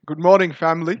Good morning,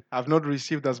 family. I've not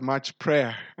received as much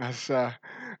prayer as I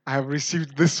have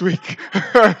received this week,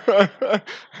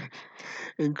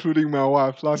 including my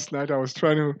wife. Last night, I was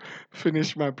trying to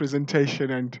finish my presentation,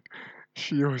 and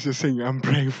she was just saying, "I'm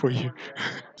praying for you."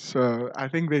 So I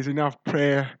think there's enough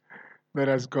prayer that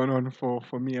has gone on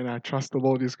for me, and I trust the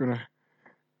Lord is going to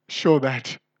show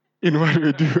that in what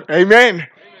we do. Amen.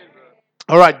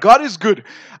 All right, God is good.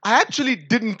 I actually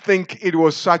didn't think it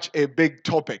was such a big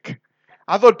topic.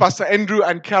 I thought Pastor Andrew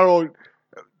and Carol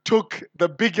took the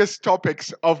biggest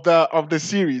topics of the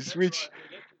series, which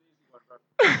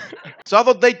so I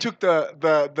thought they took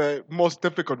the most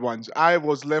difficult ones. I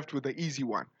was left with the easy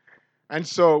one, and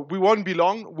so we won't be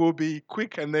long. We'll be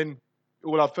quick, and then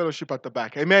we'll have fellowship at the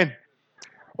back. Amen.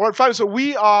 All right, fine. So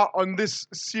we are on this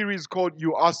series called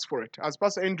 "You Asked for It," as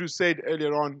Pastor Andrew said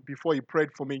earlier on before he prayed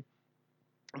for me,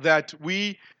 that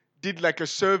we did like a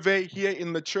survey here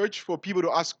in the church for people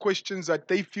to ask questions that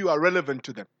they feel are relevant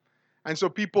to them. And so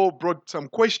people brought some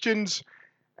questions,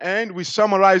 and we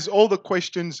summarized all the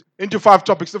questions into 5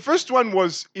 topics. The first one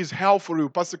was, is hell for real?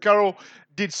 Pastor Carol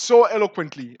did so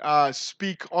eloquently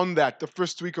speak on that the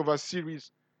first week of our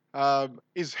series,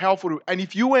 is hell for real? And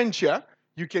if you weren't here,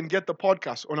 you can get the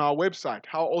podcast on our website.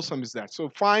 How awesome is that? So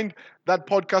find that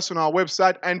podcast on our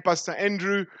website. And Pastor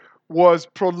Andrew was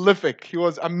prolific. He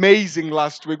was amazing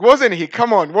last week, wasn't he?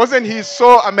 Come on, wasn't he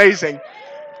so amazing?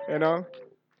 You know,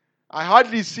 I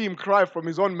hardly see him cry from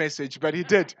his own message, but he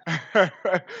did.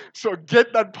 So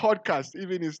get that podcast.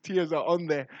 Even his tears are on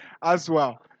there as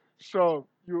well. So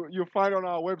you find on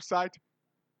our website.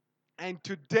 And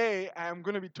today I am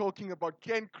going to be talking about,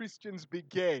 can Christians be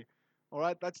gay? All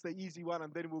right, that's the easy one.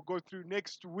 And then we'll go through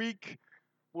next week.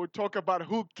 We'll talk about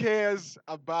who cares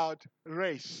about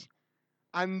race.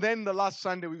 And then the last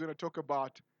Sunday, we're going to talk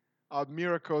about our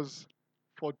miracles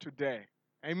for today.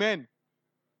 Amen.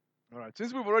 All right,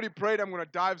 since we've already prayed, I'm going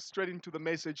to dive straight into the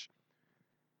message.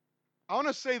 I want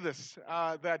to say this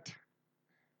that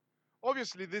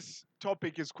obviously this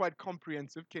topic is quite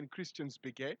comprehensive. Can Christians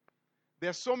be gay? There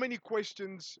are so many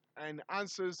questions and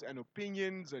answers and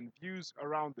opinions and views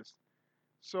around this.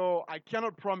 So I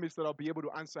cannot promise that I'll be able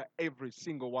to answer every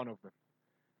single one of them.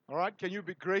 All right, can you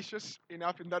be gracious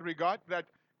enough in that regard that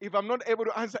if I'm not able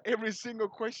to answer every single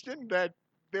question, that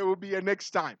there will be a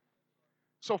next time?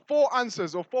 So 4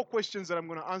 answers or 4 questions that I'm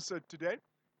going to answer today.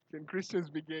 Can Christians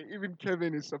be gay? Even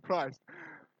Kevin is surprised.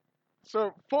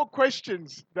 So 4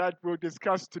 questions that we'll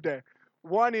discuss today.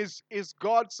 One is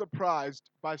God surprised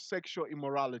by sexual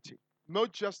immorality?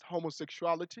 Not just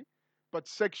homosexuality, but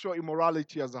sexual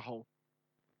immorality as a whole.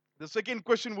 The second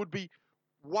question would be,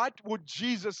 what would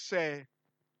Jesus say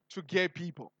to gay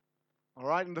people? All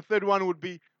right. And the third one would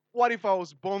be, what if I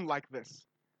was born like this?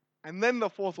 And then the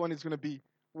fourth one is going to be,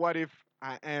 what if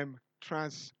I am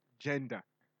transgender?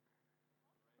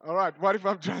 All right. What if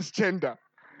I'm transgender?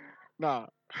 Now,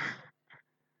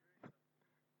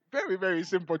 very, very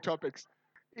simple topics.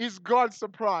 Is God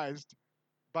surprised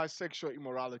by sexual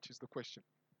immorality? Is the question.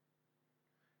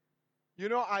 You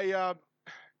know, I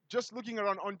just looking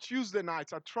around on Tuesday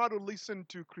nights, I try to listen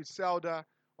to Criselda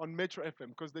on Metro FM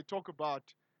because they talk about,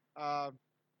 uh,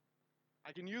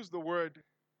 I can use the word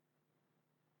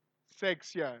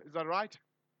sex here. Is that right?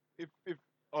 If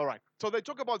all right. So they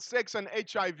talk about sex and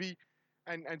HIV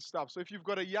and stuff. So if you've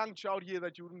got a young child here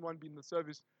that you wouldn't want to be in the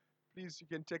service, please you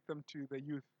can take them to the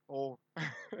youth or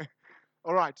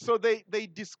all right. So they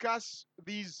discuss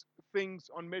these things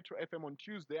on Metro FM on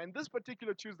Tuesday. And this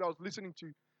particular Tuesday I was listening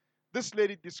to this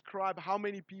lady describe how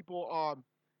many people are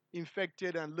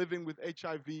infected and living with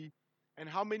HIV and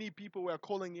how many people were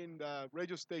calling in the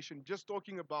radio station just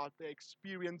talking about the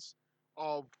experience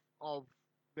of of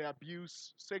the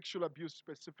abuse, sexual abuse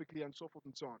specifically, and so forth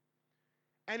and so on.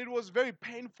 And it was very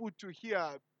painful to hear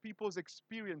people's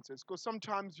experiences because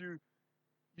sometimes you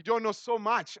don't know so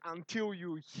much until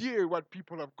you hear what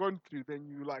people have gone through. Then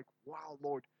you're like, wow,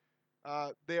 Lord,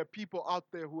 there are people out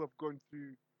there who have gone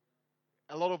through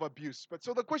a lot of abuse. But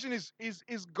so the question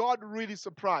is God really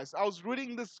surprised? I was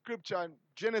reading this scripture in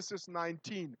Genesis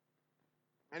 19,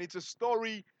 and it's a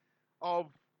story of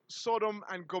Sodom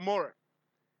and Gomorrah.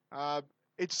 Uh,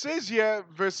 it says here,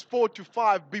 verse 4 to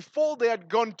 5, before they had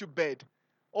gone to bed,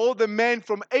 all the men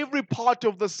from every part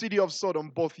of the city of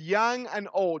Sodom, both young and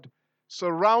old,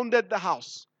 surrounded the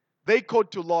house. They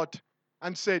called to Lot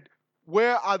and said,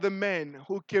 where are the men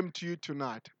who came to you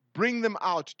tonight? Bring them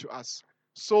out to us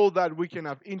so that we can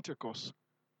have intercourse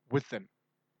with them.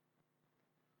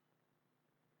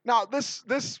 Now, this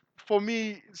for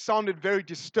me sounded very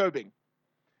disturbing.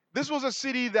 This was a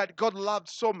city that God loved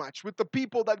so much, with the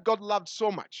people that God loved so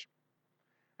much.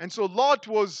 And so Lot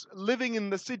was living in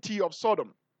the city of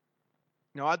Sodom.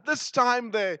 Now, at this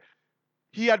time,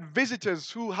 he had visitors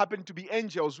who happened to be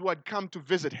angels who had come to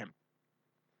visit him.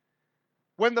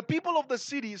 When the people of the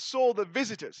city saw the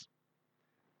visitors,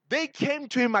 they came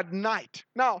to him at night.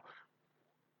 Now,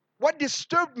 what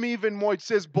disturbed me even more, it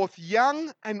says both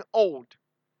young and old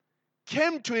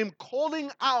came to him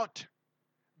calling out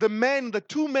the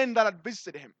two men that had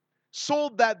visited him,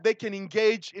 so that they can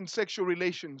engage in sexual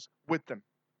relations with them.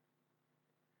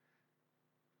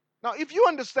 Now, if you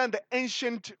understand the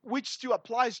ancient, which still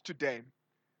applies today,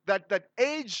 that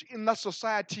age in that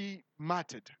society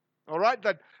mattered. All right?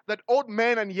 That old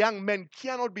men and young men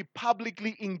cannot be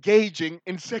publicly engaging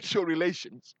in sexual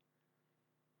relations.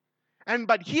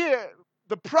 But here,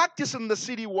 the practice in the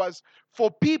city was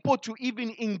for people to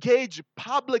even engage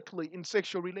publicly in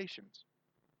sexual relations.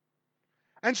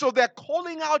 And so they're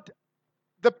calling out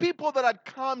the people that had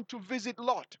come to visit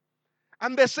Lot.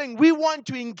 And they're saying, we want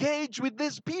to engage with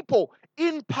these people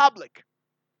in public,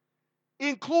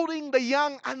 including the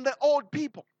young and the old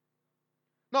people.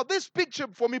 Now, this picture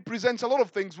for me presents a lot of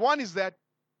things. One is that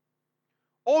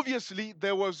obviously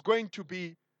there was going to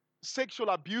be sexual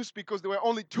abuse because there were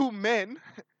only two men.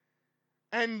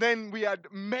 And then we had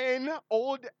men,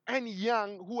 old and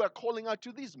young, who are calling out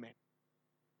to these men.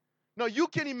 Now, you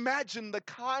can imagine the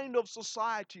kind of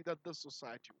society that this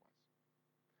society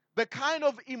was, the kind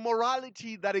of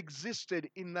immorality that existed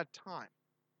in that time.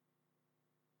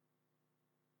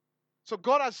 So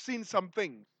God has seen some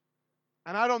things,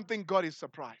 and I don't think God is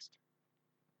surprised.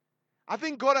 I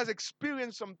think God has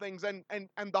experienced some things, and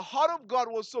the heart of God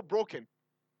was so broken,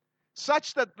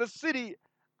 such that the city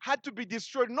had to be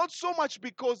destroyed, not so much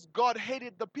because God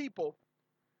hated the people,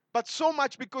 but so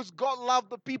much because God loved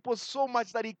the people so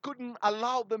much that He couldn't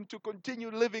allow them to continue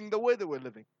living the way they were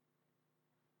living.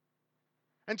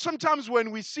 And sometimes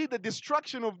when we see the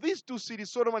destruction of these two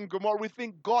cities, Sodom and Gomorrah, we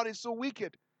think God is so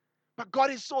wicked. But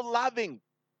God is so loving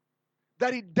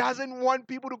that He doesn't want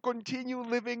people to continue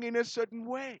living in a certain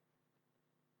way.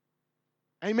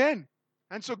 Amen.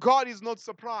 And so God is not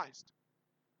surprised.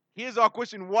 Here's our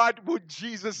question. What would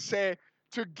Jesus say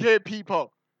to gay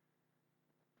people?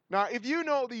 Now, if you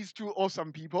know these two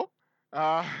awesome people,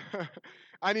 uh,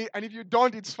 and if you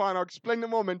don't, it's fine. I'll explain in a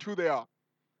moment who they are.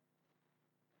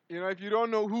 You know, if you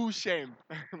don't know who, shame.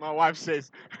 My wife says.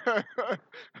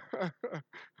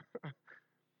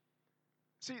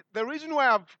 See, the reason why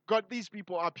I've got these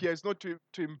people up here is not to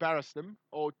embarrass them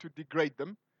or to degrade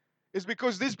them. It's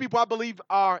because these people, I believe,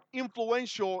 are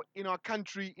influential in our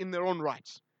country in their own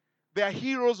rights. They are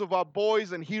heroes of our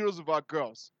boys and heroes of our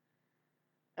girls.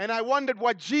 And I wondered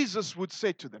what Jesus would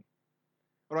say to them.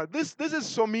 All right, this is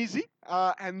Somizi,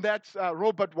 and that's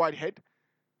Robert Whitehead.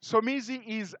 Somizi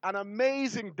is an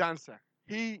amazing dancer.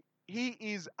 He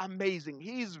is amazing.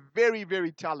 He is very,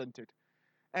 very talented.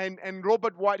 And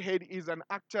Robert Whitehead is an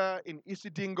actor in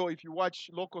Isidingo. If you watch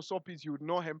local soapies, you would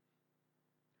know him.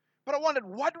 But I wondered,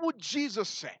 what would Jesus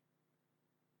say?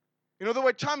 You know, there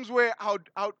were times where I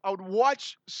would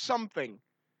watch something.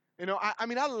 You know, I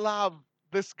mean, I love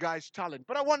this guy's talent.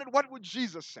 But I wondered, what would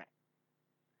Jesus say?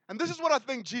 And this is what I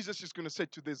think Jesus is going to say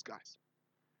to these guys.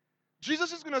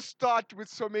 Jesus is going to start with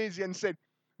Somizi and say,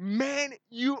 man,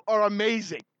 you are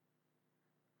amazing.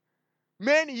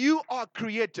 Man, you are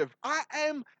creative. I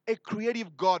am a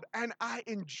creative God, and I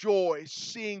enjoy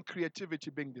seeing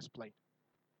creativity being displayed.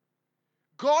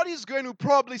 God is going to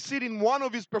probably sit in one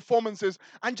of his performances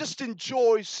and just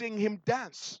enjoy seeing him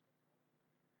dance.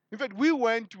 In fact, we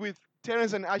went with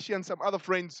Terence and Ashi and some other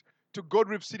friends to Gold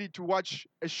Reef City to watch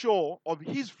a show of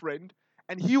his friend,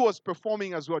 and he was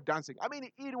performing as well, dancing. I mean,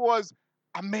 it was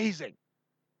amazing.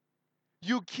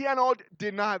 You cannot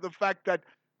deny the fact that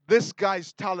this guy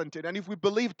is talented. And if we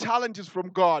believe talent is from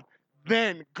God,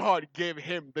 then God gave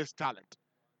him this talent.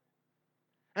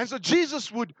 And so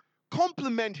Jesus would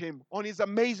compliment him on his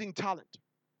amazing talent.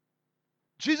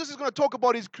 Jesus is going to talk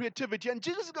about his creativity, and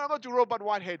Jesus is going to go to Robert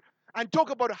Whitehead and talk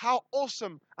about how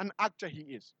awesome an actor he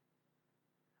is.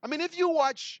 I mean, if you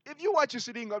watch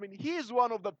Isidingo, I mean, he is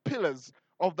one of the pillars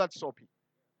of that soapy.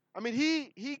 I mean,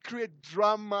 he creates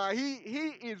drama. He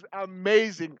is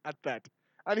amazing at that.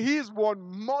 And he's won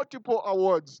multiple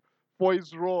awards for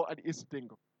his role at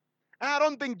Isidingo. And I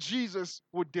don't think Jesus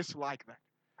would dislike that.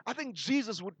 I think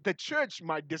the church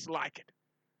might dislike it.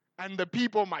 And the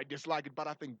people might dislike it. But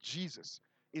I think Jesus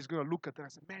is going to look at that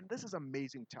and say, man, this is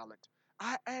amazing talent.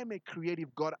 I am a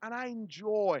creative God, and I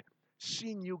enjoy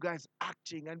seeing you guys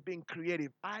acting and being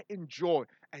creative. I enjoy,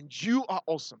 and you are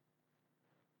awesome.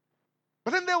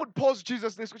 But then they would pose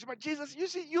Jesus this question, but Jesus, you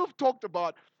see, you've talked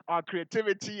about our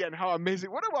creativity and how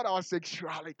amazing. What about our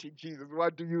sexuality, Jesus?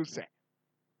 What do you say?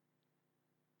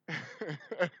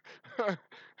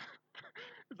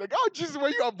 Like, oh, Jesus, were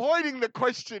you avoiding the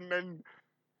question?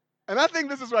 And I think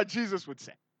this is what Jesus would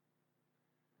say.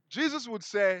 Jesus would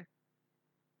say,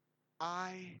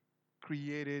 I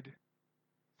created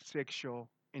sexual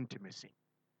intimacy.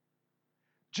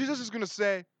 Jesus is going to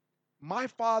say, my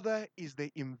Father is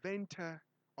the inventor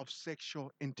of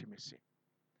sexual intimacy.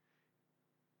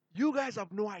 You guys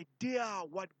have no idea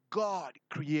what God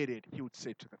created, he would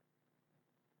say to them.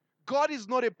 God is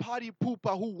not a party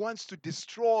pooper who wants to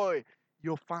destroy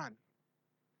your fun.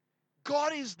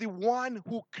 God is the one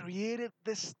who created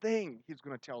this thing, he's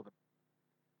going to tell them.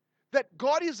 That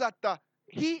God is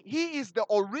he is the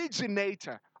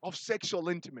originator of sexual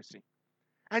intimacy.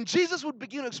 And Jesus would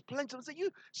begin to explain to them,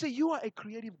 say, you are a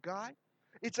creative guy.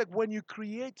 It's like when you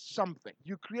create something,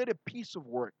 you create a piece of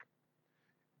work.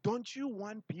 Don't you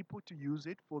want people to use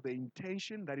it for the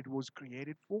intention that it was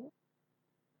created for?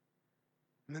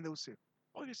 And then they will say,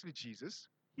 obviously, Jesus,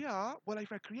 yeah, well,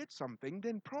 if I create something,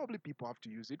 then probably people have to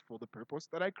use it for the purpose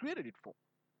that I created it for.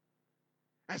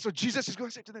 And so Jesus is going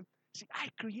to say to them, see, I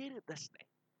created this thing.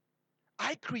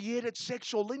 I created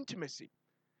sexual intimacy.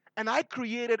 And I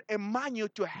created a manual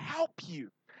to help you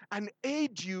and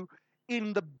aid you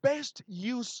in the best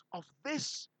use of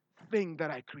this thing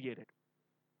that I created.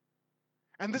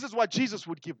 And this is what Jesus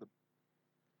would give them.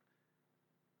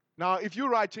 Now, if you're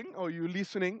writing or you're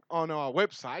listening on our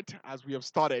website, as we have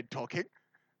started talking,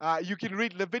 you can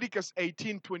read Leviticus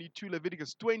 18:22,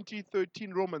 Leviticus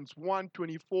 20:13, Romans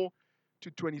 1:24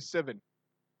 to 27.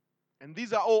 And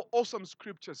these are all awesome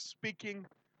scriptures speaking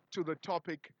to the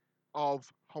topic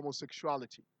of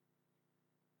homosexuality.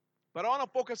 But I want to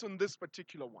focus on this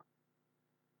particular one.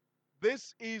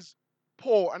 This is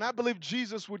Paul, and I believe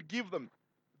Jesus would give them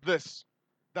this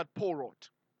that Paul wrote.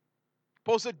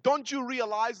 Paul said, don't you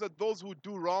realize that those who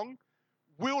do wrong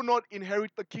will not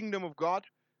inherit the kingdom of God?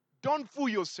 Don't fool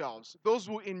yourselves. Those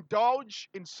who indulge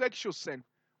in sexual sin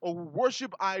or who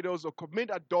worship idols or commit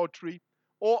adultery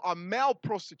or are male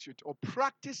prostitute or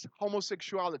practice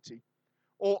homosexuality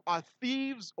or are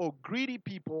thieves or greedy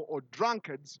people or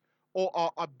drunkards or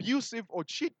are abusive or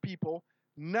cheat people,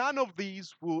 none of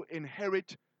these will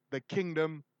inherit the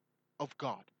kingdom of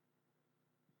God.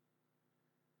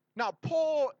 Now,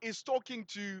 Paul is talking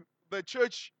to the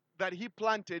church that he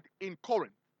planted in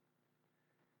Corinth.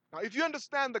 Now, if you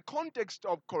understand, the context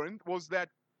of Corinth was that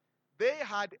they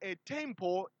had a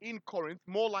temple in Corinth,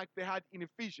 more like they had in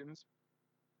Ephesians,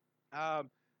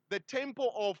 the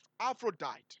temple of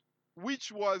Aphrodite,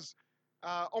 which was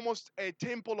almost a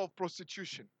temple of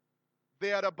prostitution. They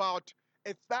had about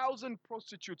 1,000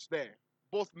 prostitutes there,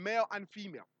 both male and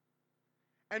female.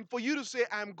 And for you to say,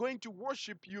 I'm going to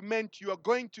worship, you meant you are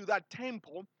going to that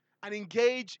temple and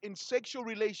engage in sexual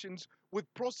relations with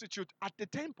prostitutes at the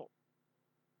temple.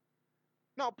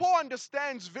 Now, Paul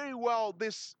understands very well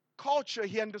this culture.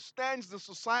 He understands the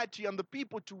society and the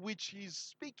people to which he's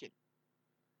speaking.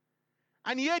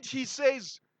 And yet he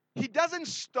says he doesn't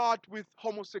start with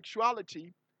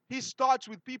homosexuality. He starts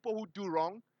with people who do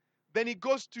wrong. Then he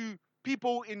goes to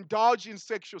people who indulge in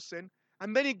sexual sin.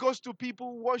 And then he goes to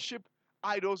people who worship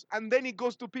idols, and then he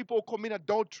goes to people who commit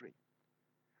adultery,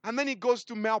 and then he goes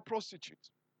to male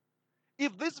prostitutes.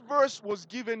 If this verse was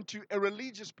given to a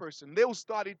religious person, they will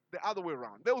start it the other way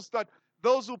around. They will start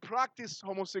those who practice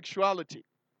homosexuality.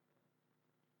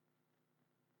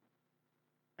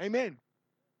 Amen.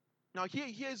 Now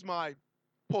here's my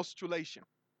postulation,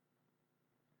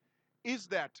 is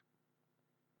that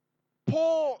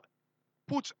Paul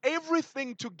puts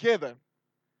everything together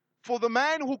for the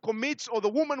man who commits or the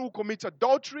woman who commits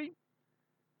adultery,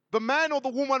 the man or the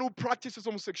woman who practices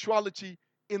homosexuality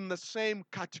in the same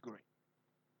category.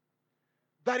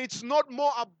 That it's not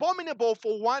more abominable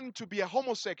for one to be a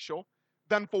homosexual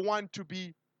than for one to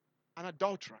be an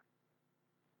adulterer.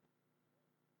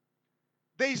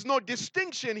 There is no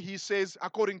distinction, he says,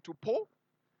 according to Paul,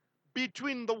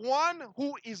 between the one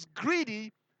who is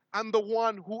greedy and the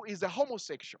one who is a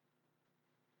homosexual.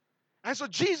 And so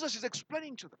Jesus is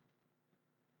explaining to them.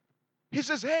 He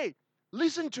says, hey,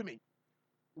 listen to me.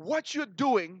 What you're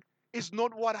doing is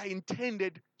not what I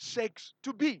intended sex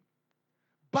to be.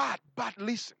 But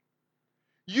listen,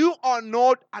 you are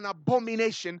not an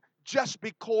abomination just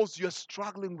because you're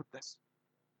struggling with this.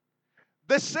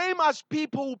 The same as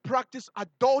people who practice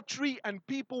adultery and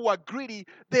people who are greedy,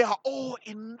 they are all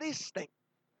in this thing.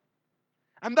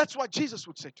 And that's what Jesus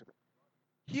would say to them.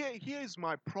 Here is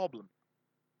my problem.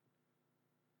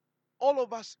 All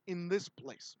of us in this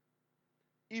place,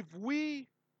 if we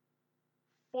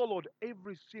followed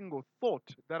every single thought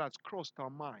that has crossed our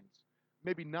minds,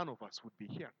 maybe none of us would be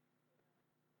here.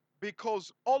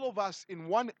 Because all of us in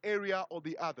one area or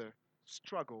the other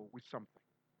struggle with something.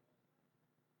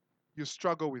 You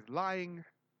struggle with lying,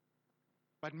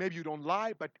 but maybe you don't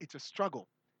lie, but it's a struggle.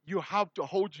 You have to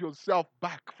hold yourself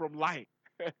back from lying.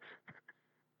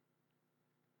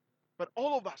 But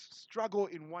all of us struggle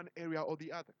in one area or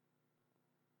the other.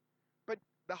 But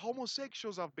the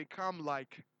homosexuals have become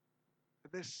like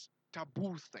this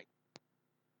taboo thing,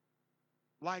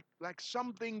 like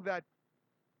something that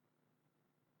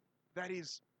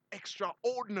is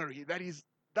extraordinary.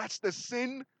 That's the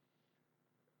sin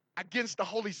against the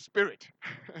Holy Spirit.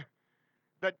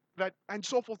 that and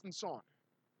so forth and so on.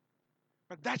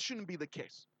 But that shouldn't be the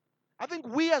case. I think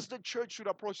we as the church should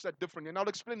approach that differently, and I'll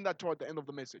explain that toward the end of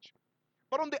the message.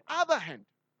 But on the other hand,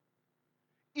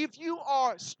 if you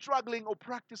are struggling or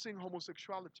practicing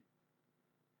homosexuality,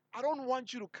 I don't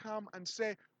want you to come and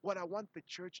say, "Well, I want the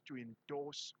church to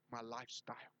endorse my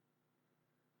lifestyle,"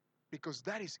 because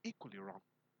that is equally wrong.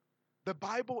 The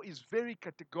Bible is very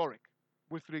categoric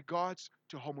with regards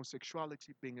to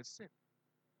homosexuality being a sin.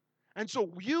 And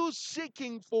so you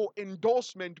seeking for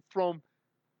endorsement from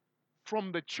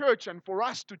the church and for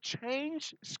us to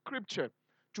change scripture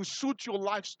to suit your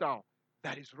lifestyle,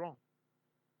 that is wrong.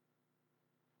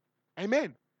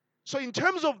 Amen. So in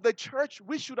terms of the church,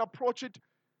 we should approach it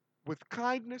with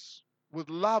kindness, with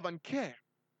love and care.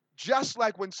 Just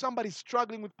like when somebody's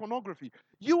struggling with pornography,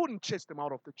 you wouldn't chase them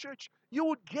out of the church. You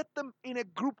would get them in a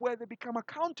group where they become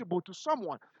accountable to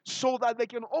someone so that they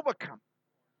can overcome.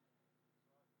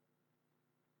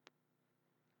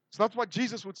 So that's what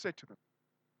Jesus would say to them.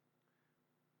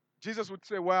 Jesus would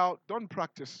say, "Well, don't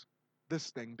practice this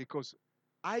thing because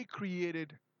I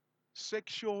created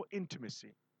sexual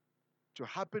intimacy to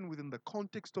happen within the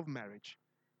context of marriage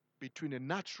between a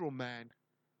natural man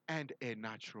and a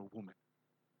natural woman."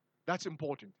 That's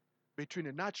important. Between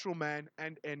a natural man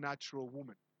and a natural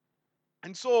woman.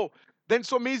 And so then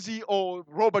Somizi or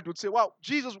Robert would say, "Well,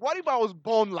 Jesus, what if I was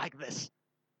born like this?"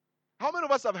 How many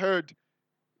of us have heard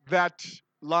that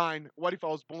line, "What if I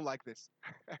was born like this?"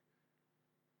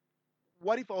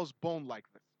 What if I was born like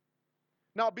this?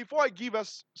 Now, before I give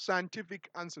us scientific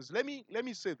answers, let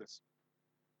me say this.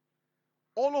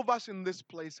 All of us in this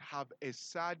place have a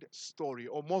sad story,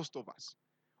 or most of us,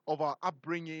 of our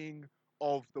upbringing,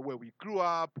 of the way we grew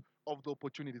up, of the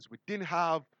opportunities we didn't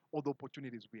have, or the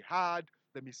opportunities we had,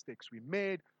 the mistakes we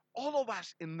made. All of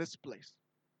us in this place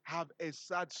have a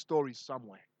sad story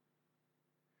somewhere.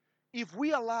 If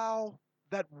we allow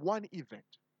that one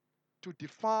event to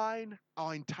define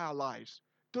our entire lives,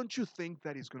 don't you think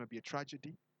that is going to be a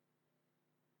tragedy?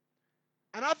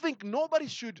 And I think nobody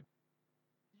should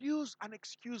use an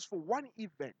excuse for one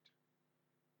event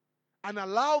and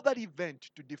allow that event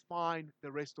to define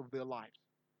the rest of their lives.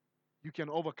 You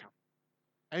can overcome.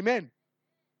 Amen.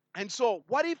 And so,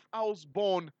 what if I was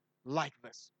born like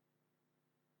this?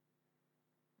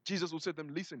 Jesus would say to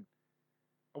them, "Listen,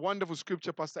 a wonderful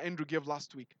scripture Pastor Andrew gave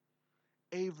last week.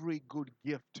 Every good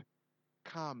gift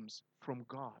comes from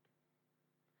God.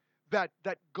 That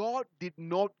God did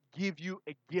not give you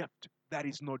a gift that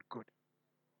is not good.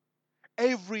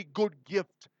 Every good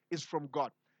gift is from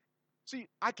God." See,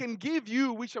 I can give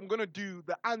you, which I'm going to do,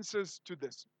 the answers to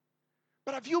this.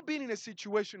 But have you been in a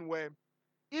situation where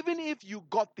even if you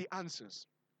got the answers,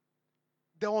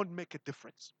 they won't make a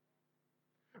difference?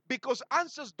 Because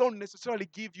answers don't necessarily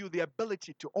give you the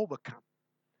ability to overcome.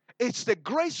 It's the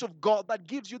grace of God that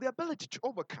gives you the ability to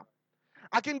overcome.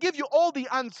 I can give you all the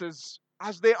answers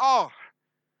as they are,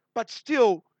 but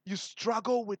still you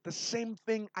struggle with the same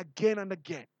thing again and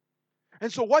again.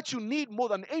 And so what you need more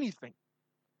than anything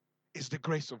is the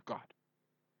grace of God.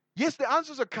 Yes, the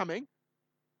answers are coming,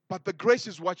 but the grace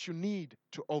is what you need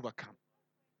to overcome.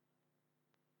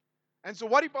 And so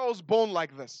what if I was born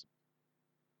like this?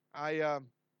 I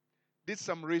did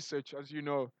some research, as you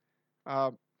know.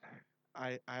 Um,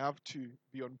 I have to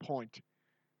be on point.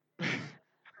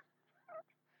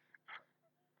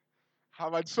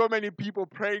 I've had so many people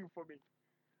praying for me.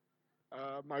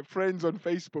 My friends on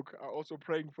Facebook are also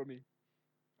praying for me.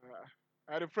 Uh,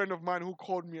 I had a friend of mine who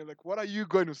called me like, "What are you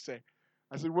going to say?"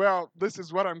 I said, "Well, this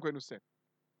is what I'm going to say."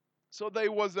 So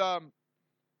there was a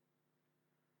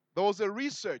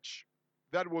research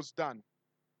that was done.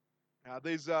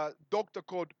 There's a doctor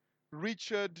called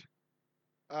Richard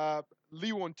uh,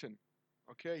 Lewontin.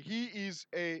 Okay, he is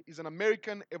an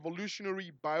American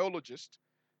evolutionary biologist,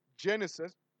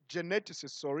 geneticist.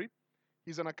 Sorry,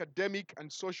 he's an academic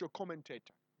and social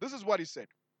commentator. This is what he said.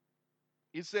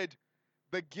 He said,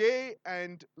 "The Gay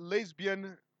and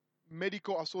Lesbian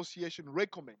Medical Association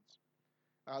recommends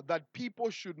that people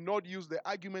should not use the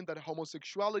argument that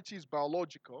homosexuality is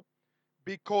biological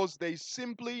because there is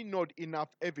simply not enough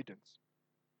evidence."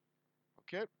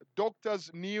 Okay, doctors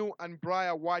Neil and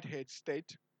Briar Whitehead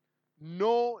state,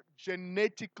 no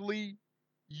genetically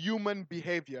human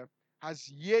behavior has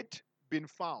yet been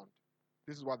found.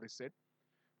 This is what they said.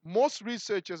 Most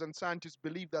researchers and scientists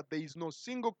believe that there is no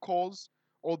single cause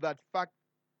or that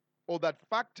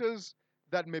factors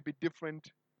that may be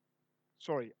different,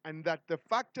 and that the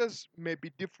factors may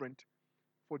be different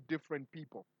for different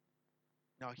people.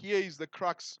 Now, here is the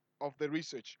crux of the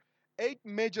research. 8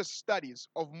 major studies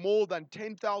of more than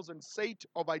 10,000 sets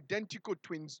of identical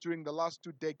twins during the last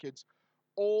 2 decades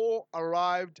all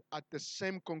arrived at the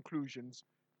same conclusions.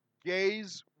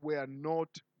 Gays were not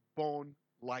born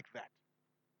like that.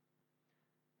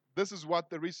 This is what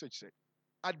the research said.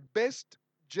 At best,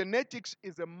 genetics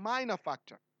is a minor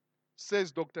factor,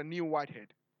 says Dr. Neil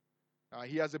Whitehead.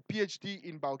 He has a PhD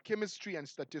in biochemistry and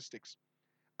statistics.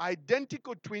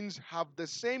 Identical twins have the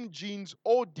same genes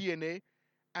or DNA,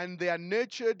 and they are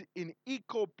nurtured in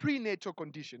equal prenatal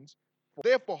conditions.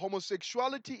 Therefore,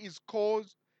 homosexuality is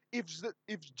caused if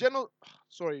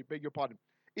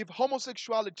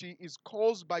homosexuality is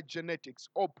caused by genetics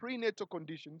or prenatal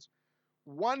conditions,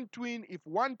 if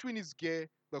one twin is gay,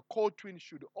 the co-twin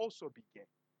should also be gay.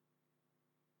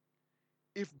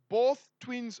 If both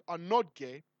twins are not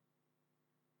gay,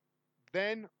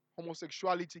 then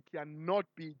homosexuality cannot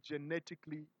be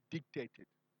genetically dictated.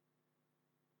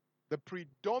 The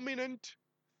predominant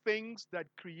things that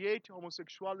create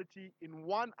homosexuality in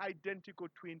one identical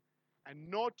twin and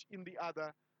not in the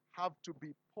other have to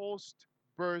be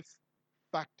post-birth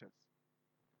factors.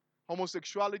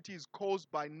 Homosexuality is caused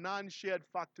by non-shared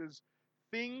factors,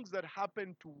 things that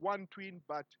happen to one twin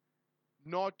but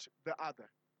not the other,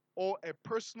 or a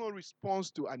personal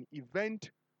response to an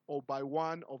event, or by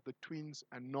one of the twins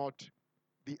and not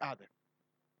the other.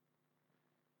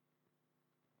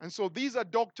 And so these are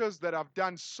doctors that have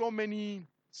done so many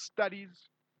studies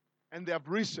and they have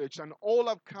researched, and all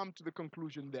have come to the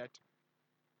conclusion that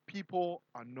people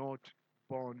are not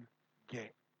born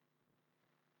gay.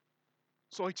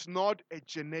 So it's not a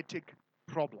genetic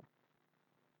problem.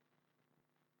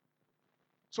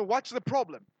 So what's the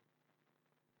problem?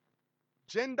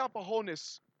 Gender for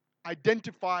Wholeness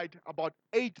identified about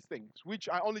 8 things, which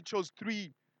I only chose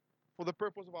 3 for the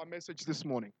purpose of our message this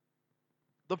morning.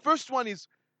 The first one is,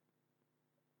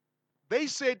 they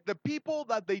said the people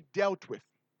that they dealt with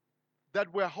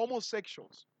that were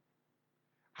homosexuals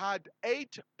had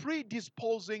 8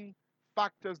 predisposing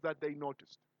factors that they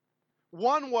noticed.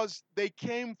 One was they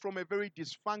came from a very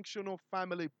dysfunctional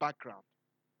family background.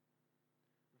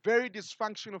 Very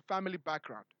dysfunctional family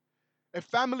background. A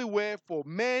family where for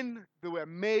men, they were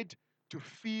made to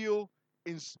feel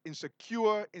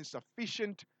insecure,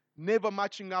 insufficient, never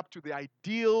matching up to the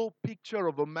ideal picture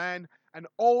of a man, and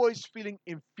always feeling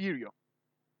inferior.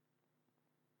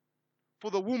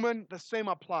 For the woman, the same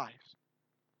applies.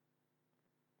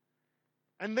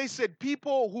 And they said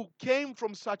people who came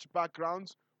from such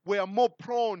backgrounds were more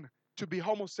prone to be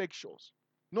homosexuals.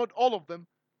 Not all of them,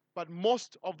 but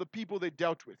most of the people they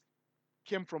dealt with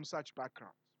came from such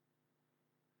backgrounds.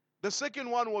 The second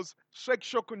one was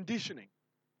sexual conditioning.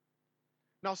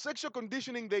 Now, sexual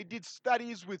conditioning, they did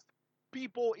studies with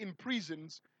people in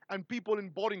prisons and people in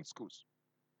boarding schools.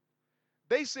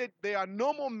 They said there are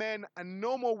normal men and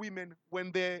normal women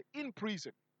when they're in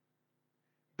prison.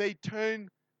 They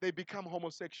become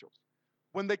homosexuals.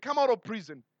 When they come out of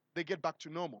prison, they get back to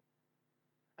normal.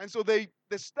 And so the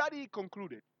study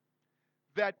concluded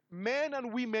that men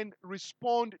and women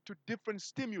respond to different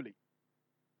stimuli.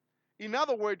 In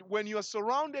other words, when you are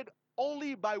surrounded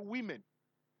only by women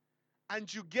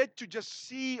and you get to just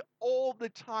see all the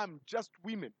time just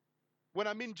women. When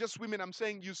I mean just women, I'm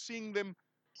saying you're seeing them.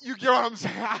 You get what I'm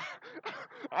saying?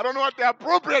 I don't know what the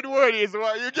appropriate word is.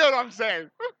 Well, you get what I'm saying?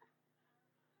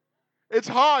 It's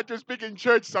hard to speak in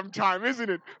church sometimes, isn't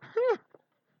it?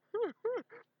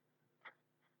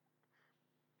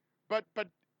 But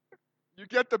you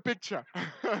get the picture.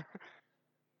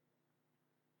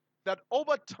 That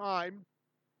over time,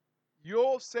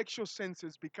 your sexual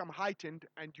senses become heightened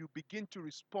and you begin to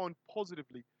respond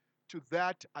positively to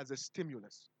that as a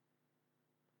stimulus.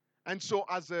 And so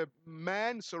as a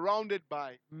man surrounded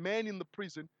by men in the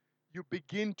prison, you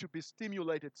begin to be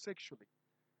stimulated sexually.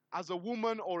 As a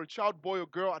woman or a child, boy or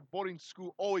girl at boarding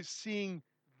school, always seeing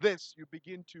this, you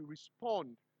begin to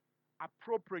respond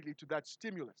appropriately to that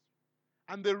stimulus.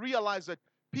 And they realize that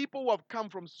people who have come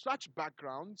from such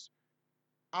backgrounds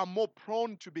are more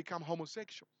prone to become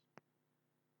homosexuals.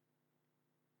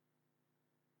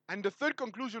 And the third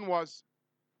conclusion was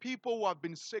people who have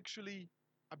been sexually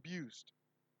abused.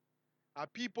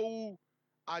 People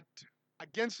who,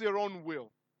 against their own will,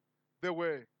 they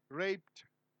were raped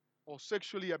or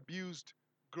sexually abused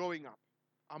growing up,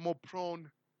 are more prone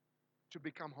to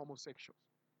become homosexuals.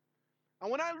 And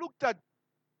when I looked at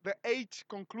the 8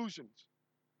 conclusions,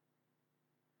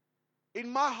 in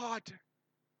my heart,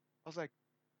 I was like,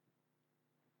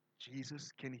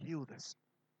 Jesus can heal this.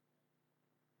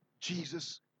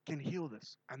 Jesus can heal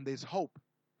this. And there's hope.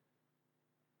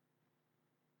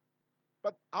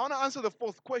 But I want to answer the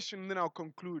 4th question and then I'll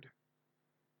conclude.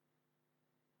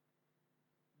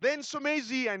 Then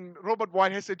Somezi and Robert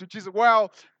Whitehead said to Jesus,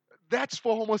 well, that's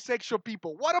for homosexual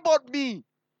people. What about me?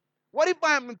 What if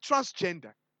I am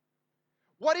transgender?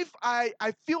 What if I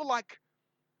feel like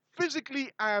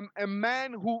physically I am a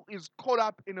man who is caught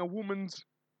up in a woman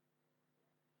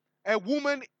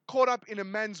caught up in a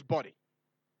man's body?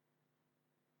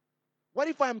 What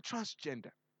if I am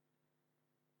transgender?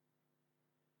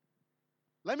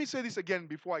 Let me say this again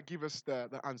before I give us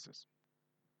the answers.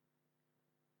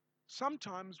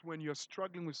 Sometimes when you're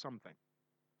struggling with something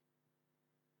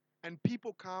and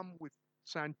people come with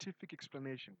scientific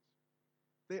explanations,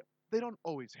 they don't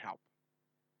always help.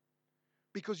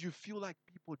 Because you feel like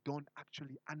people don't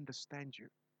actually understand you.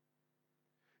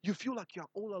 You feel like you're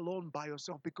all alone by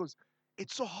yourself because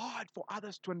it's so hard for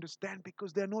others to understand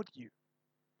because they're not you.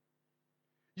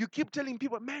 You keep telling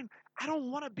people, man, I don't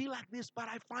want to be like this, but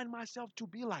I find myself to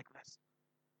be like this.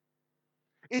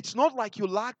 It's not like you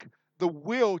lack the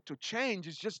will to change.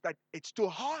 It's just that it's too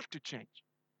hard to change.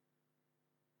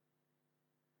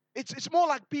 It's more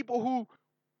like people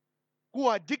who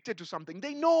are addicted to something.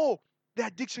 They know the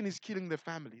addiction is killing their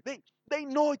family. They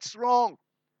know it's wrong,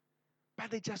 but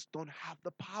they just don't have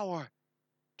the power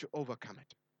to overcome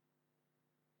it.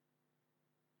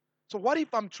 So what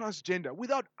if I'm transgender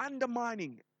without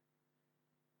undermining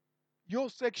your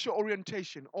sexual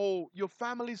orientation or your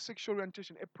family's sexual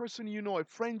orientation, a person you know, a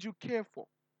friend you care for?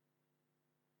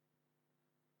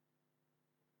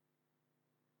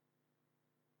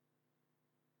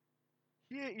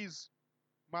 Here is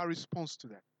my response to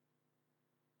that.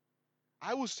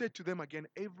 I will say to them again,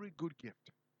 every good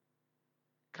gift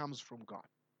comes from God.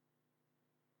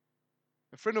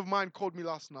 A friend of mine called me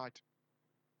last night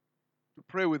to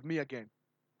pray with me again.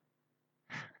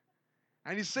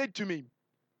 And he said to me,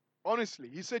 honestly,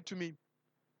 he said to me,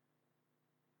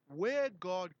 where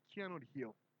God cannot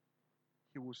heal,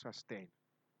 He will sustain.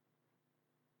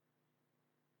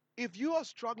 If you are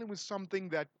struggling with something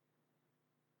that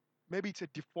maybe it's a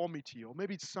deformity or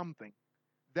maybe it's something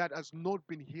that has not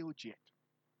been healed yet,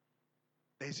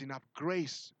 there's enough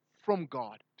grace from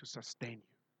God to sustain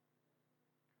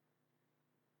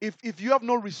you. If you have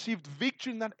not received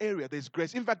victory in that area, there's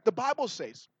grace. In fact, the Bible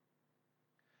says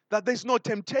that there's no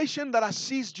temptation that has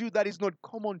seized you that is not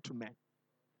common to men.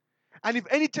 And if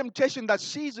any temptation that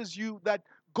seizes you that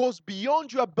goes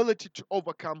beyond your ability to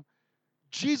overcome,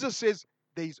 Jesus says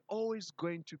there is always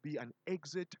going to be an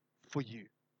exit for you.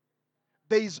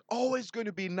 There is always going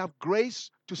to be enough grace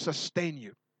to sustain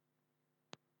you.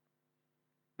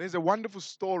 There's a wonderful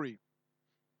story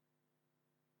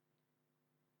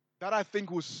that I think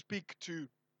will speak to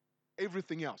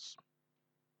everything else.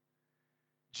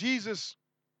 Jesus,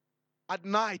 at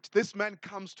night, this man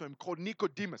comes to him called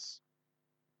Nicodemus.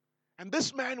 And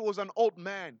this man was an old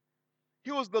man.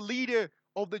 He was the leader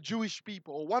of the Jewish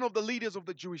people, or one of the leaders of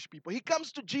the Jewish people. He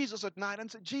comes to Jesus at night and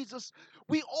said, Jesus,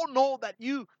 we all know that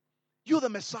you're the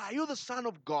Messiah, you're the Son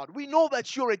of God. We know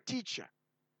that you're a teacher.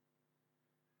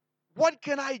 What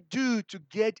can I do to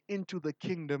get into the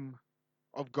kingdom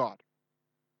of God?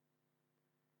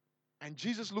 And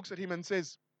Jesus looks at him and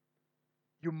says,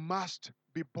 you must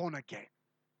be born again.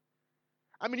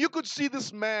 I mean, you could see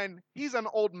this man, he's an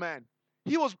old man.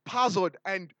 He was puzzled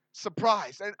and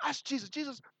surprised and asked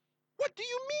Jesus, what do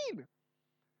you mean?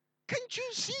 Can't you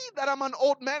see that I'm an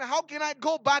old man? How can I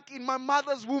go back in my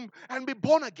mother's womb and be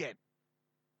born again?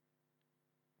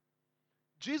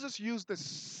 Jesus used the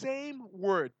same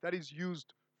word that is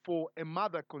used for a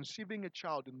mother conceiving a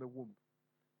child in the womb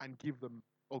and give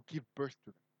birth to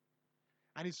them.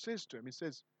 And he says to him, he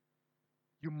says,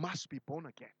 you must be born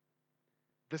again.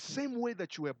 The same way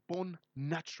that you were born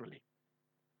naturally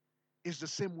is the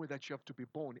same way that you have to be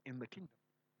born in the kingdom.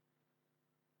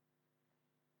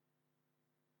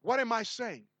 What am I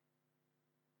saying?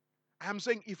 I'm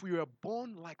saying if we were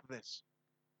born like this,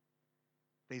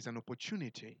 there's an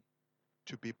opportunity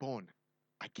to be born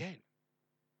again.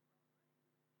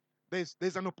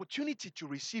 There's an opportunity to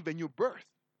receive a new birth.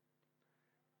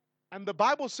 And the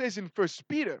Bible says in 1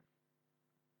 Peter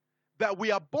that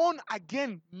we are born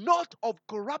again not of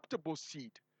corruptible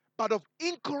seed, but of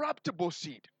incorruptible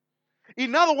seed.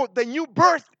 In other words, the new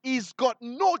birth is got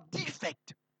no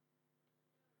defect.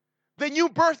 The new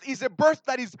birth is a birth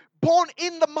that is born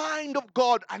in the mind of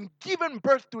God and given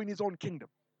birth to in His own kingdom.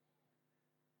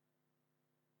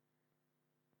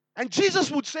 And Jesus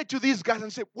would say to these guys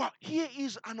and say, well, here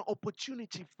is an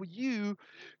opportunity for you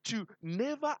to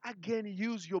never again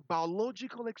use your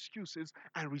biological excuses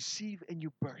and receive a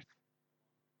new birth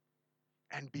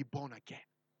and be born again.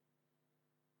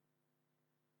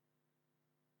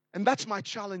 And that's my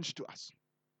challenge to us.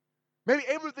 Maybe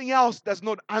everything else does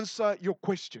not answer your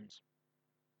questions,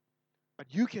 but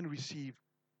you can receive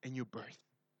a new birth.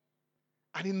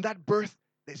 And in that birth,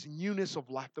 there's newness of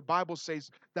life. The Bible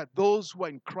says that those who are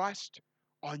in Christ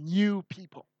are new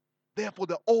people. Therefore,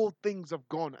 the old things have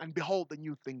gone, and behold, the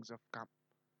new things have come.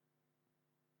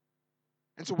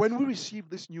 And so when we receive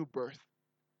this new birth,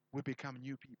 we become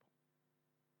new people.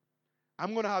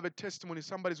 I'm going to have a testimony.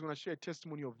 Somebody's going to share a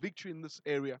testimony of victory in this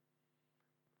area.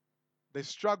 They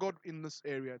struggled in this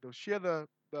area. They'll share the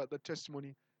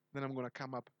testimony. Then I'm going to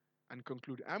come up and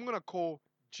conclude. I'm going to call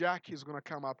Jack. He's going to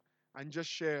come up and just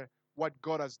share what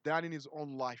God has done in his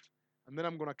own life. And then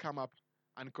I'm going to come up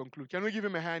and conclude. Can we give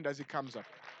him a hand as he comes up?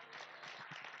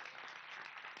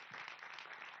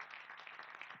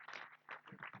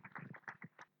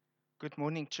 Good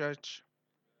morning, church.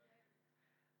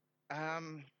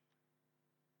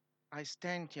 I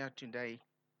stand here today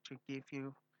to give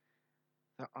you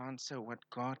the answer what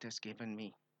God has given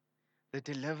me, the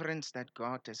deliverance that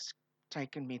God has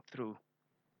taken me through.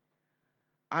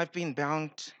 I've been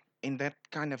bound in that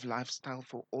kind of lifestyle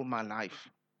for all my life.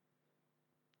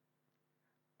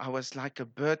 I was like a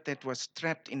bird that was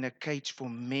trapped in a cage for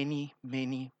many,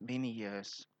 many, many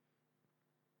years.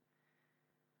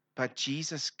 But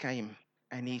Jesus came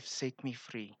and He set me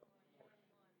free.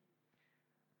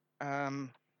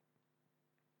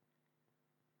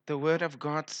 The Word of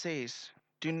God says,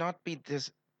 do not be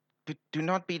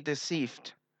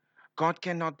deceived. God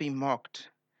cannot be mocked.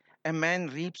 A man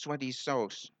reaps what he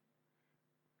sows.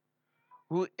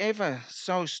 Whoever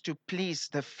sows to please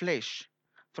the flesh,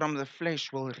 from the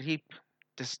flesh will reap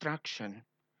destruction.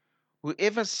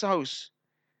 Whoever sows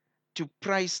to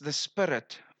praise the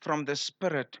Spirit, from the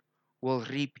Spirit will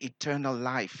reap eternal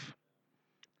life.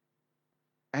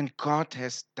 And God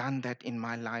has done that in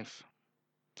my life.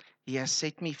 He has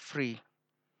set me free.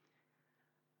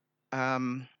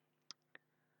 I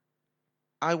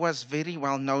was very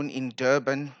well known in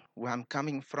Durban, where I'm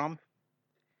coming from.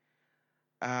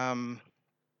 I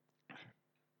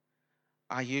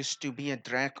used to be a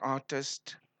drag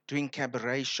artist, doing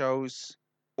cabaret shows,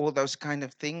 all those kind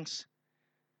of things.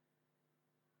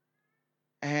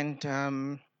 And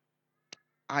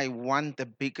I won the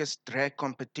biggest drag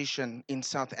competition in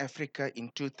South Africa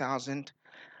in 2000.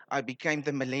 I became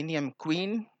the Millennium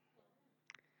Queen.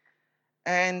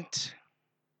 And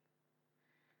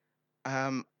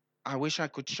I wish I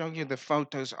could show you the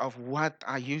photos of what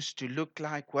I used to look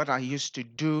like, what I used to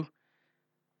do.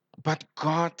 But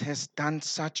God has done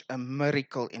such a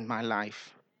miracle in my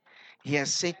life. He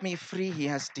has set me free. He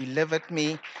has delivered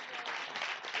me.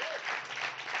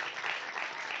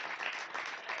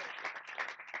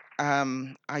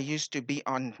 I used to be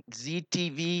on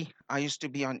ZTV. I used to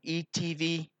be on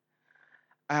ETV.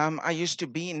 I used to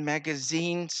be in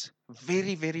magazines,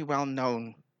 very, very well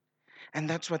known. And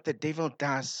that's what the devil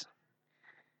does.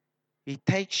 He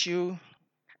takes you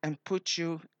and puts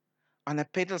you on a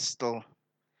pedestal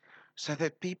so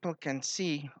that people can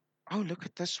see, oh, look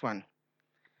at this one.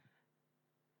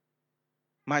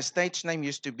 My stage name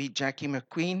used to be Jackie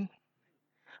McQueen.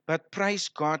 But praise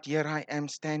God, here I am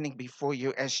standing before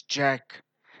you as Jack,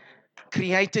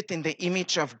 created in the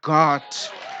image of God.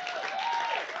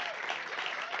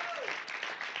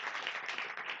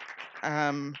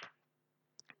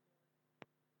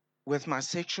 With my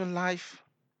sexual life,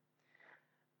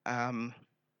 um,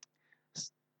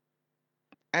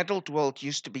 Adult World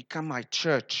used to become my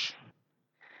church.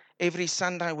 Every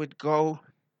Sunday I would go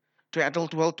to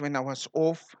Adult World when I was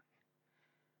off.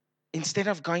 Instead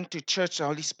of going to church, the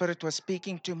Holy Spirit was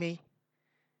speaking to me,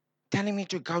 telling me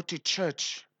to go to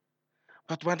church.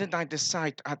 But what did I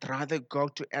decide? I'd rather go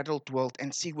to Adult World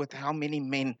and see with how many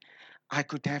men I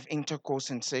could have intercourse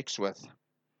and sex with.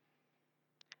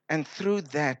 And through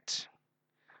that,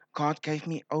 God gave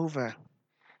me over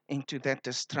into that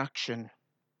destruction.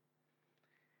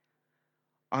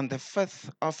 On the 5th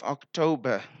of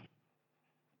October,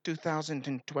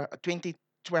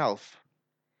 2012,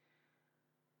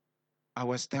 I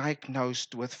was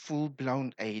diagnosed with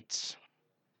full-blown AIDS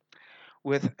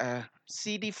with a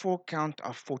CD4 count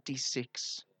of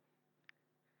 46.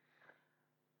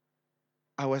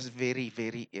 I was very,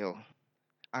 very ill.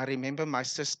 I remember my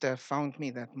sister found me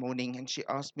that morning and she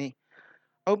asked me,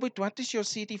 "Oh, but what is your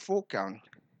CD4 count?"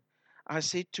 I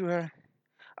said to her,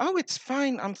 "Oh, it's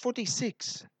fine, I'm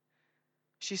 46.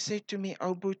 She said to me,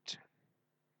 "Oh, but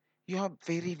You are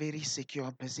very, very sick. You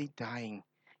are busy dying.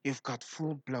 You've got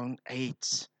full-blown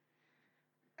AIDS.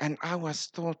 And I was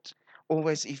thought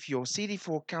always if your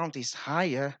CD4 count is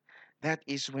higher, that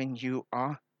is when you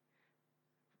are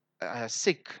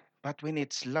sick. But when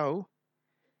it's low,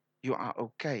 you are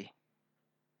okay.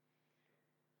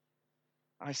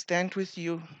 I stand with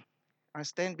you. I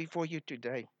stand before you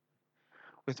today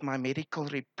with my medical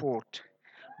report.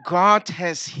 God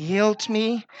has healed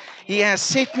me. He has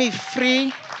set me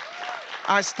free.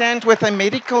 I stand with a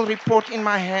medical report in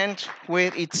my hand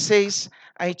where it says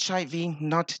HIV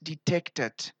not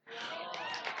detected.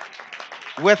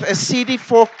 With a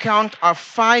CD4 count of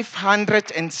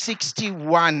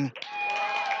 561.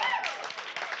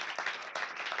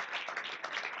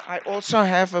 I also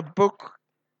have a book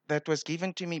that was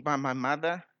given to me by my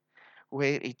mother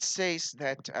where it says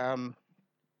that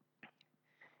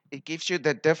it gives you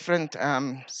the different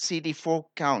CD4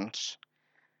 counts.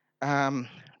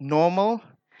 Normal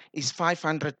is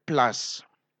 500 plus.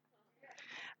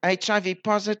 HIV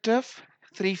positive,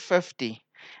 350.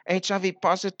 HIV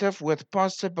positive with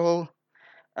possible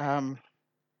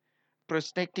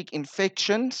prostatic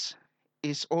infections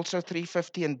is also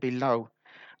 350 and below.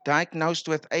 Diagnosed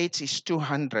with AIDS is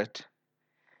 200.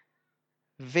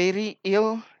 Very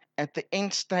ill at the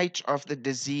end stage of the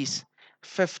disease,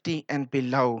 50 and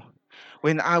below.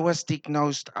 When I was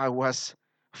diagnosed, I was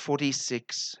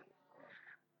 46.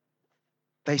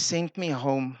 They sent me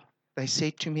home. They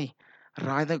said to me,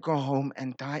 rather go home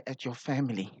and die at your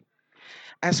family.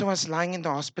 As I was lying in the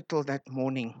hospital that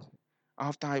morning,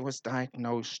 after I was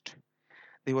diagnosed,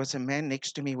 there was a man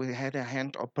next to me who had a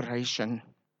hand operation.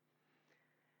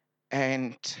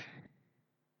 And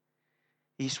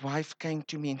his wife came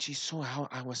to me and she saw how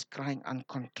I was crying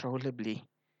uncontrollably.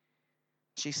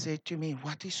 She said to me,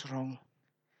 what is wrong?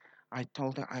 I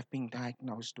told her I've been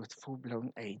diagnosed with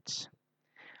full-blown AIDS.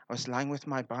 I was lying with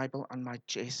my Bible on my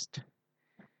chest.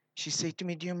 She said to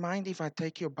me, do you mind if I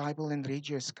take your Bible and read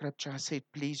you a scripture? I said,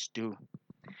 please do.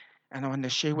 And I want to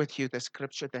share with you the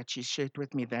scripture that she shared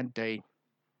with me that day.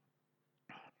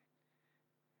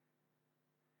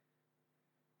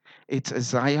 It's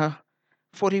Isaiah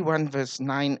 41 verse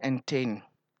 9 and 10.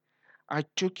 I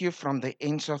took you from the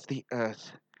ends of the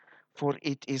earth, for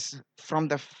it is from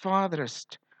the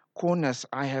farthest corners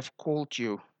I have called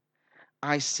you.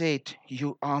 I said,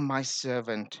 you are my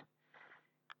servant.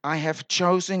 I have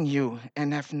chosen you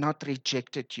and have not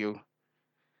rejected you.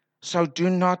 So do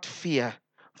not fear,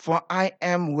 for I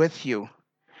am with you.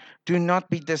 Do not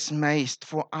be dismayed,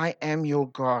 for I am your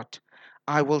God.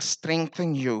 I will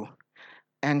strengthen you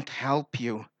and help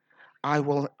you. I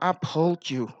will uphold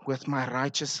you with my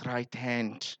righteous right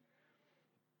hand.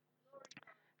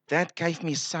 That gave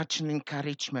me such an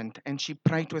encouragement. And she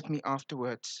prayed with me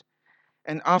afterwards.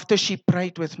 And after she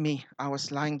prayed with me, I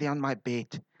was lying there on my bed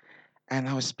and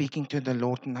I was speaking to the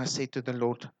Lord. And I said to the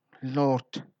Lord, Lord,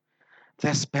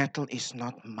 this battle is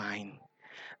not mine.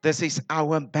 This is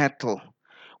our battle.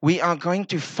 We are going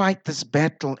to fight this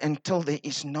battle until there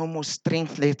is no more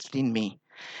strength left in me,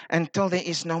 until there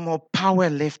is no more power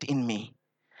left in me.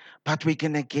 But we're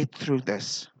going to get through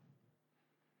this.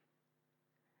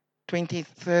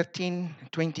 2013,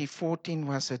 2014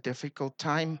 was a difficult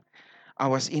time. I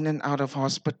was in and out of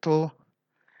hospital,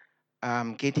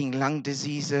 getting lung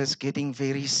diseases, getting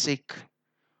very sick,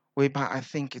 whereby I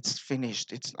think it's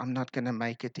finished. I'm not going to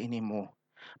make it anymore.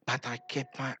 But I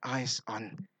kept my eyes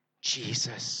on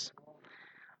Jesus.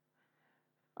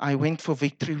 I went for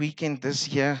Victory Weekend this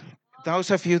year.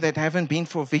 Those of you that haven't been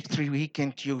for Victory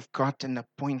Weekend, you've got an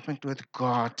appointment with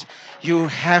God. You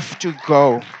have to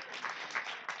go.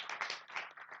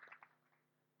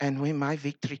 And when my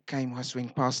victory came was when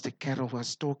Pastor Carol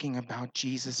was talking about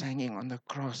Jesus hanging on the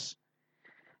cross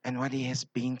and what he has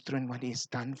been through and what he has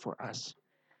done for us.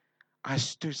 I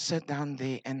sat down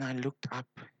there and I looked up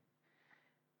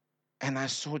and I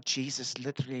saw Jesus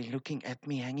literally looking at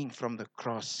me hanging from the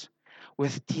cross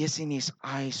with tears in his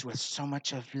eyes, with so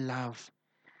much of love.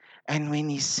 And when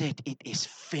he said, it is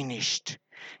finished,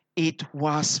 it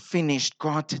was finished.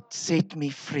 God set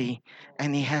me free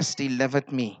and he has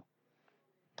delivered me.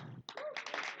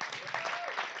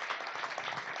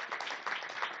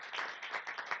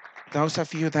 Those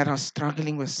of you that are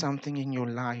struggling with something in your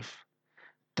life,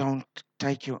 don't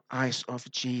take your eyes off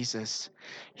Jesus.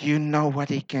 You know what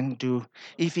he can do.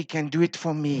 If he can do it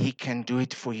for me, he can do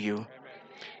it for you.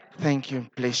 Thank you.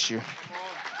 Bless you.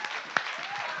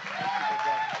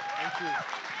 Thank you.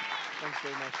 Thanks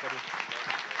very much, buddy.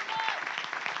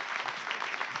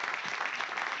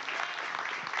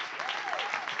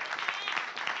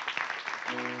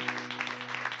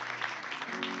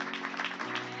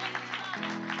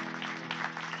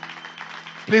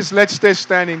 Please, let's stay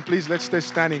standing. Please, let's stay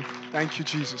standing. Thank you,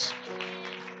 Jesus.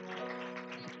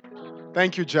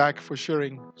 Thank you, Jack, for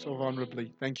sharing so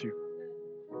vulnerably. Thank you.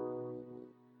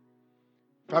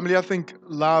 Family, I think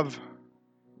love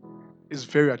is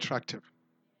very attractive.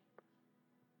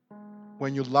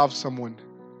 When you love someone,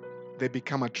 they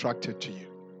become attracted to you.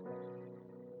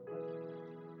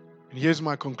 And here's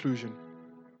my conclusion.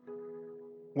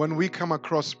 When we come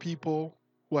across people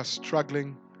who are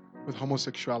struggling with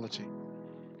homosexuality,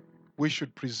 we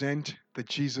should present the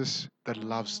Jesus that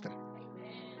loves them,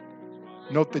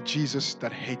 not the Jesus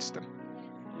that hates them.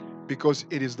 Because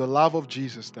it is the love of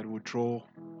Jesus that will draw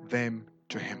them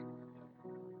to Him.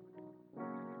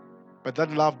 But that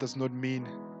love does not mean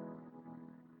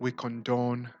we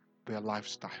condone their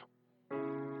lifestyle.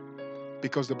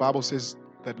 Because the Bible says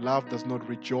that love does not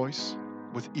rejoice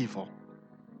with evil.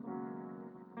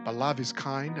 But love is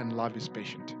kind and love is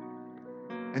patient.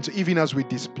 And so even as we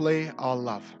display our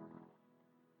love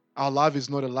is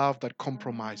not a love that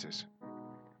compromises.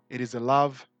 It is a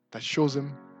love that shows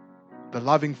them the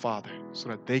loving Father so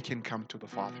that they can come to the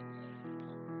Father.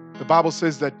 The Bible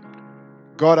says that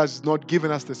God has not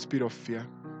given us the spirit of fear,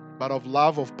 but of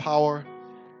love, of power,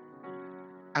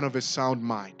 and of a sound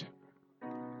mind.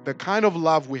 The kind of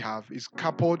love we have is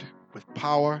coupled with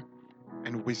power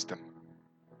and wisdom.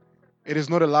 It is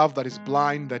not a love that is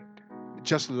blind, that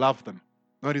just love them.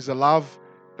 No, it is a love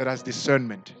that has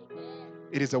discernment.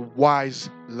 It is a wise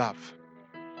love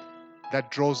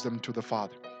that draws them to the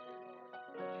Father.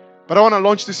 But I want to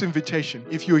launch this invitation.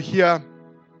 If you're here,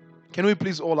 can we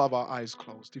please all have our eyes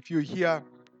closed? If you're here,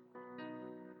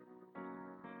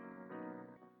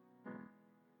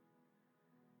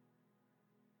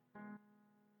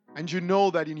 and you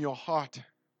know that in your heart,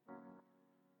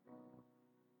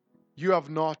 you have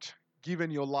not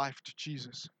given your life to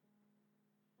Jesus.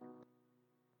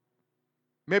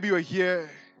 Maybe you're here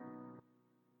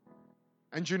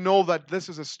and you know that this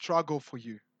is a struggle for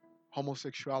you,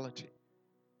 homosexuality.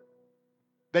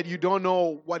 That you don't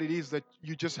know what it is, that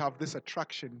you just have this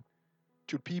attraction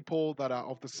to people that are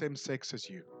of the same sex as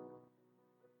you.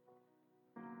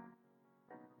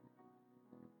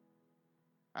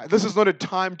 This is not a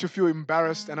time to feel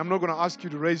embarrassed, and I'm not going to ask you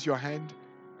to raise your hand.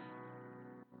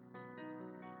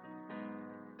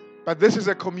 But this is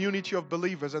a community of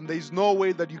believers, and there's no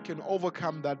way that you can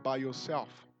overcome that by yourself.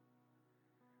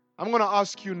 I'm going to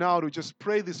ask you now to just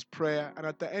pray this prayer, and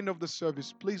at the end of the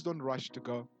service, please don't rush to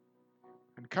go.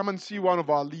 And come and see one of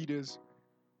our leaders.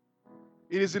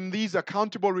 It is in these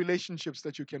accountable relationships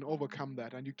that you can overcome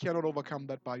that, and you cannot overcome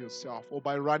that by yourself, or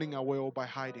by running away, or by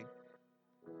hiding.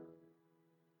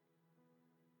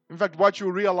 In fact, what you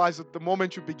realize at the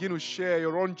moment you begin to share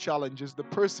your own challenges, the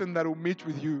person that will meet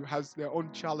with you has their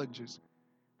own challenges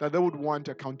that they would want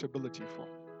accountability for.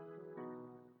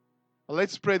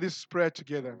 Let's pray this prayer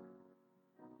together.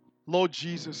 Lord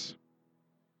Jesus,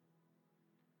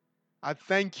 I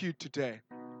thank you today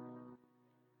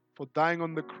for dying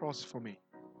on the cross for me.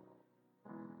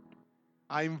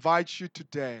 I invite you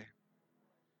today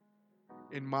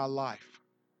in my life.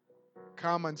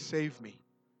 Come and save me.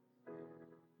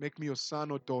 Make me your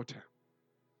son or daughter.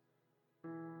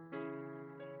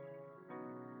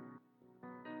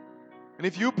 And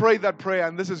if you pray that prayer,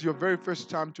 and this is your very first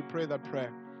time to pray that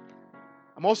prayer,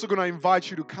 I'm also going to invite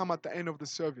you to come at the end of the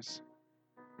service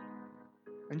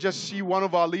and just see one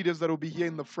of our leaders that will be here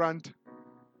in the front,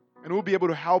 and we'll be able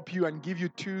to help you and give you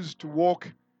tools to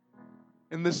walk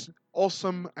in this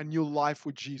awesome and new life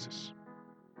with Jesus.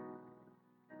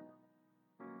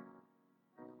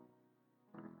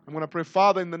 I'm going to pray,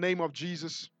 Father, in the name of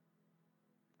Jesus.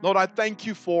 Lord, I thank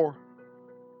you for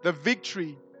the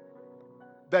victory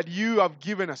that you have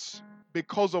given us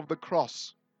because of the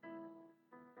cross.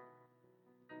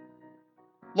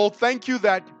 Lord, thank you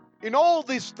that in all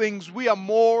these things we are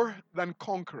more than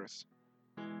conquerors.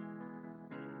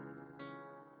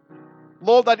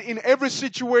 Lord, that in every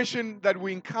situation that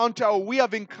we encounter or we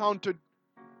have encountered,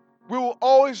 we will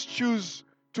always choose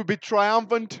to be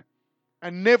triumphant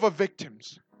and never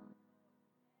victims.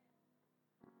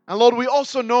 And Lord, we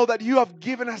also know that you have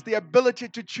given us the ability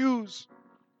to choose.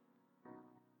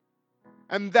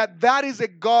 And that is a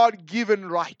God-given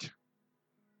right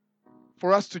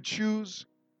for us to choose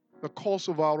the course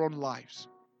of our own lives.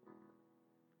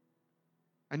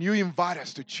 And you invite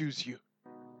us to choose you.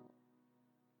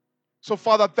 So,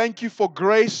 Father, thank you for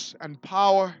grace and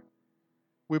power.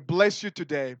 We bless you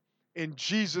today. In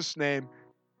Jesus' name,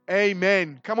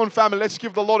 amen. Come on, family, let's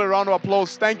give the Lord a round of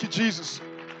applause. Thank you, Jesus.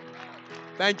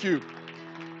 Thank you.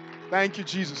 Thank you,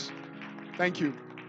 Jesus. Thank you.